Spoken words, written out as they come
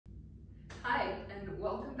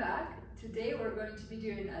welcome back. Today we're going to be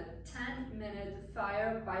doing a 10-minute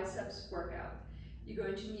fire biceps workout. You're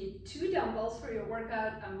going to need 2 dumbbells for your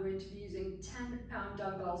workout. I'm going to be using 10-pound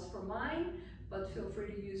dumbbells for mine, but feel free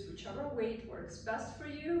to use whichever weight works best for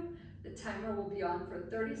you. The timer will be on for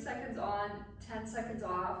 30 seconds on, 10 seconds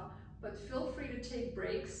off, but feel free to take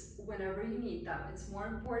breaks whenever you need them. It's more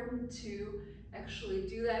important to actually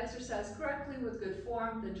do the exercise correctly with good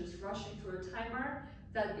form than just rushing through a timer.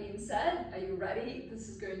 That being said, are you ready? This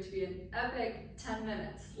is going to be an epic 10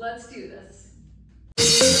 minutes. Let's do this.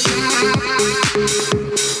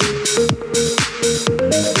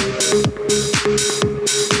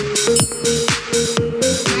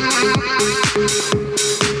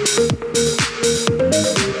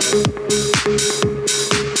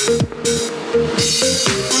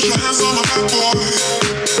 Put your hands on my back, boy.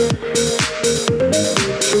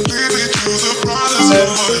 Lead me to the brightest of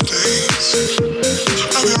my days.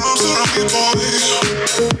 Wrap your arms around me, boy.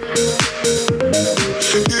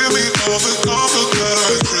 Give me all the comfort that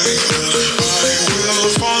I crave. I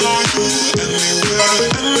will follow you anywhere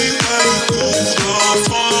you go. I'll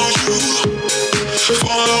follow you.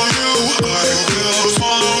 Follow you. I will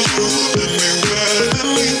follow you anywhere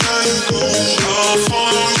you go. I'll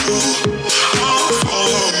follow you. I'll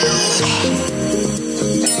follow you.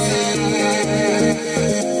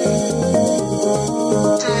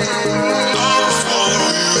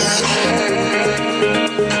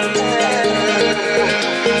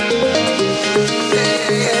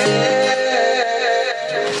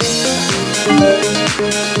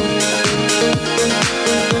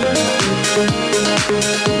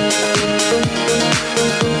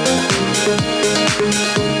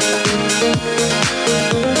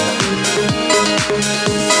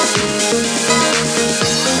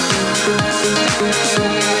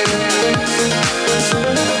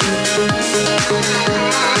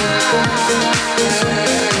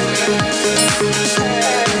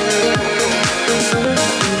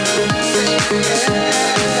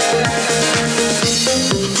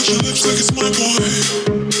 Put your lips like it's my boy.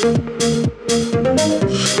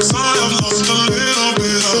 'Cause I have lost a little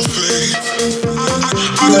bit of faith.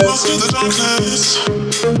 I got lost in the darkness.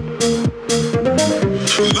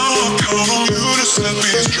 Now I count on you to set me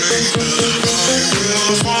straight. I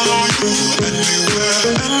will follow you anywhere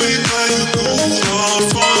you go. I'll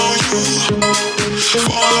follow you.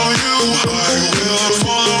 Follow you. I will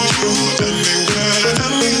follow you anywhere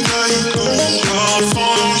you go. I'll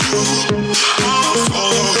follow you. I'll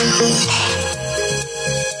follow you.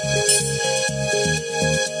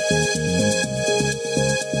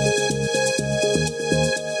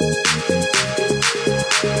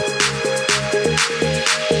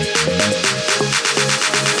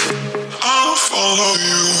 I'll follow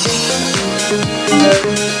you.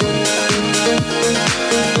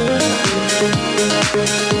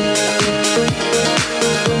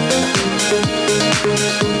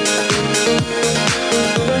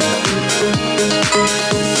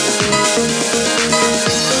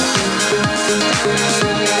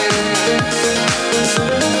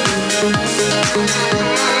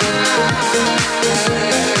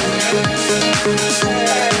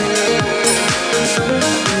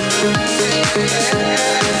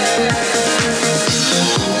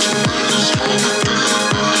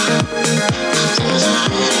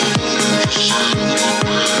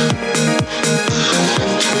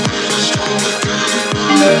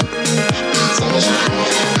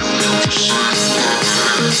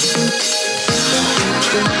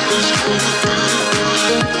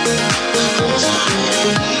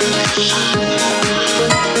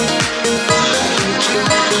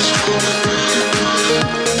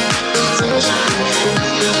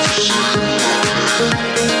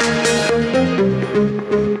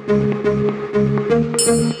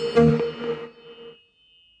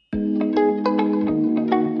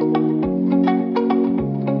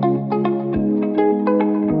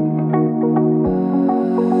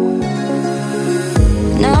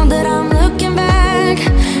 Now that I'm looking back,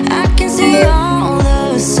 I can see all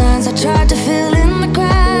the signs I tried to fill in the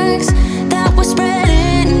cracks that were spread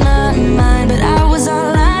in my mind, but I was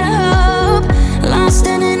all out of hope, lost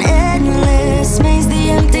in an endless maze.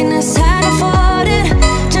 The emptiness had afforded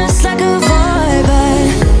just like a void, but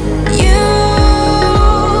you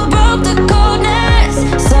broke the coldness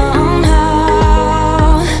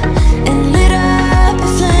somehow and lit up a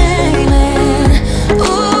flame. And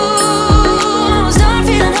ooh, I was done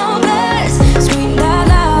feeling hopeless, screamed out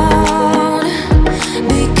loud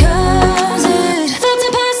because of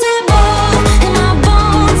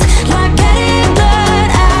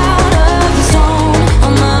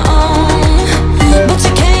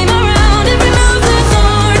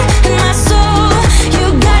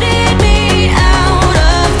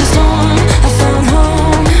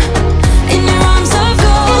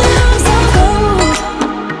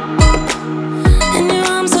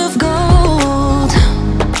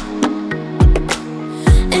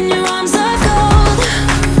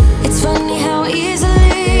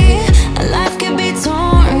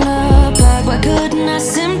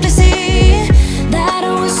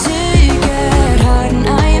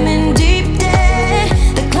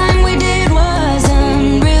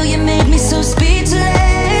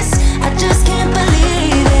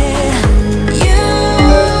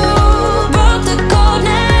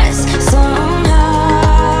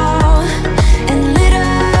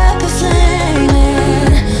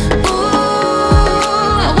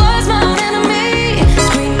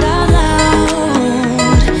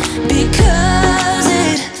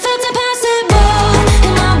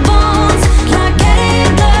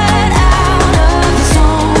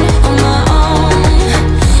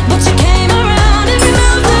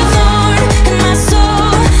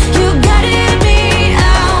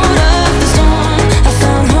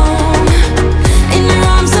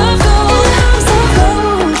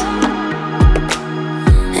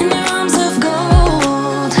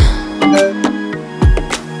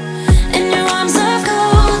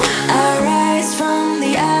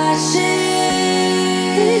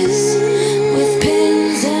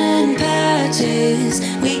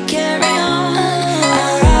patches, we carry on.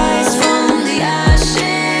 I rise from the ashes,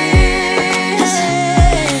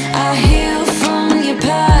 I heal from your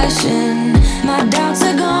passion, my doubts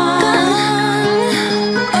are gone.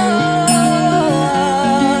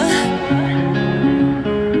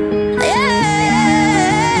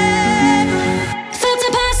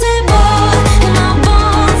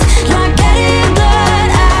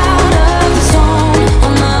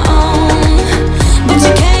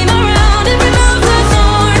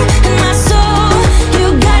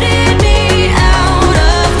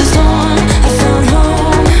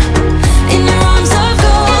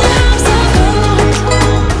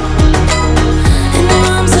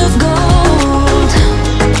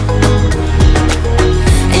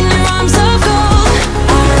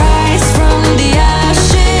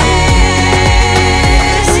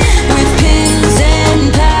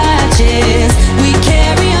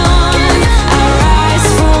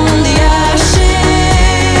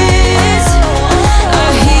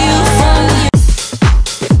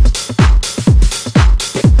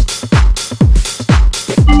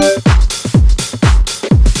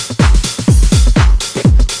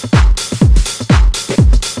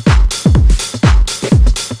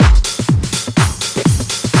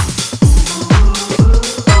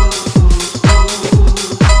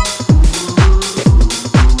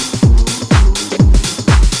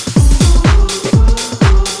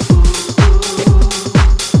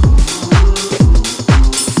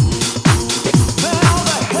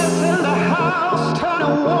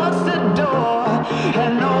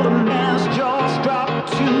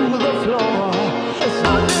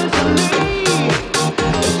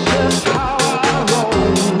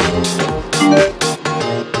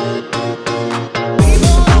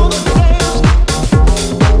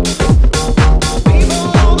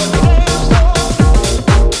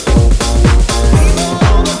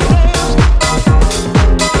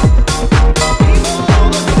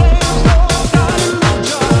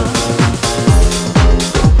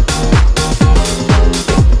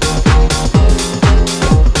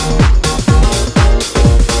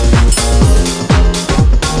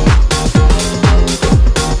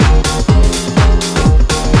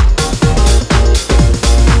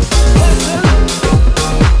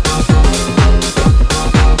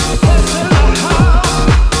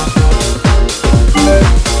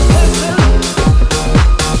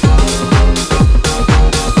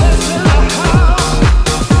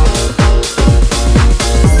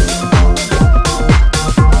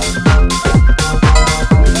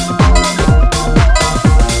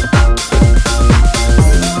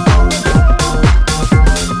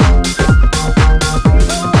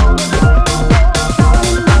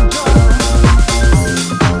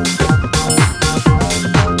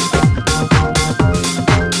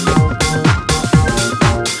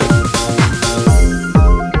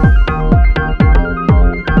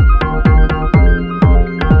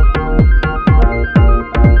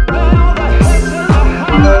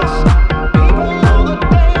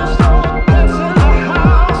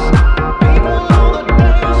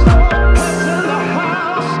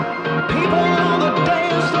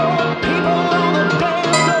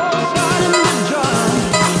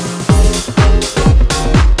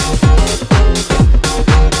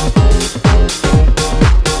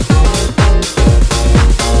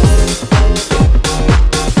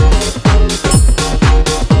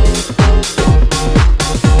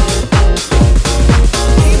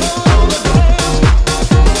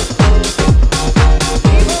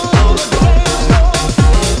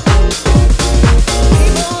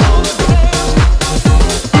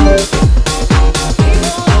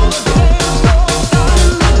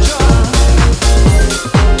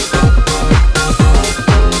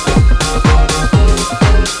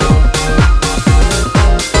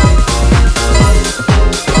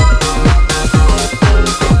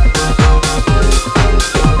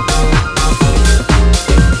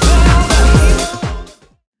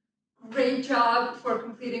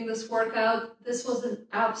 This workout. This was an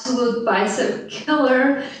absolute bicep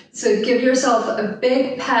killer. So give yourself a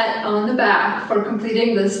big pat on the back for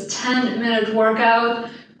completing this 10-minute workout.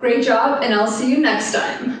 Great job, and I'll see you next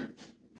time.